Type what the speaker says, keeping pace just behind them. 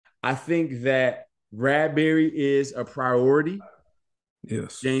I think that Bradberry is a priority.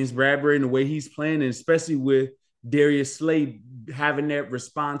 Yes. James Bradberry and the way he's playing, and especially with Darius Slade having that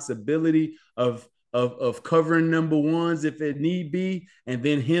responsibility of covering number ones if it need be, and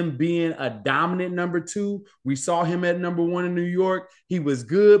then him being a dominant number two. We saw him at number one in New York. He was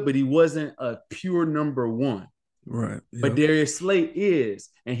good, but he wasn't a pure number one. Right. But Yep. Darius Slade is,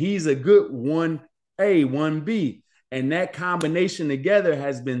 and he's a good 1A, 1B. And that combination together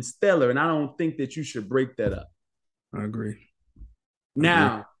has been stellar. And I don't think that you should break that up. I agree. I agree.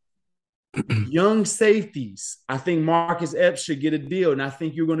 Now, young safeties, I think Marcus Epps should get a deal. And I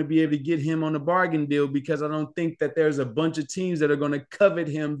think you're going to be able to get him on a bargain deal because I don't think that there's a bunch of teams that are going to covet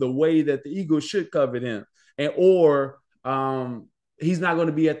him the way that the Eagles should covet him. And or he's not going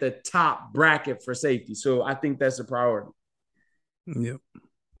to be at the top bracket for safety. So I think that's a priority. Yep.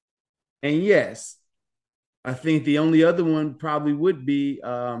 And yes, I think the only other one probably would be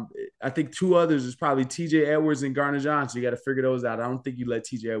I think two others is probably TJ Edwards and Gardner-Johnson. You got to figure those out. I don't think you let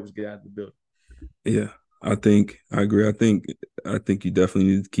TJ Edwards get out of the building. Yeah. I agree. I think you definitely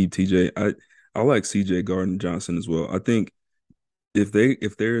need to keep TJ. I like CJ Gardner-Johnson as well. I think if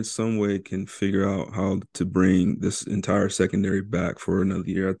there in some way can figure out how to bring this entire secondary back for another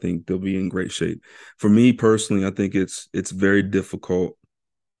year, I think they'll be in great shape. For me personally, I think it's very difficult,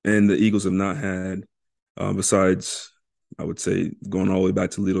 and the Eagles have not had, besides I would say going all the way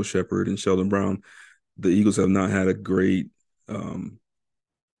back to Little Shepard and Sheldon Brown, the Eagles have not had a great um,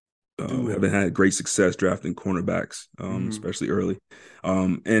 haven't Duo. had great success drafting cornerbacks, Mm-hmm. especially early.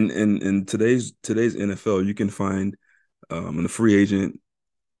 And in today's NFL, you can find in a free agent,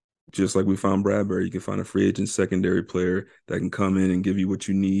 just like we found Bradberry, you can find a free agent secondary player that can come in and give you what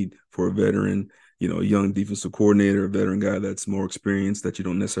you need for a veteran, a young defensive coordinator, a veteran guy that's more experienced that you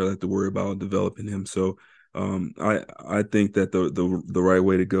don't necessarily have to worry about developing him. So I think that the right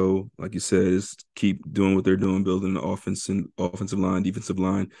way to go, like you said, is keep doing what they're doing, building the offensive line, defensive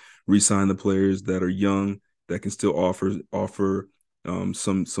line, re-sign the players that are young that can still offer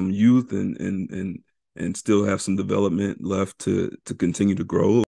some youth and still have some development left to continue to grow.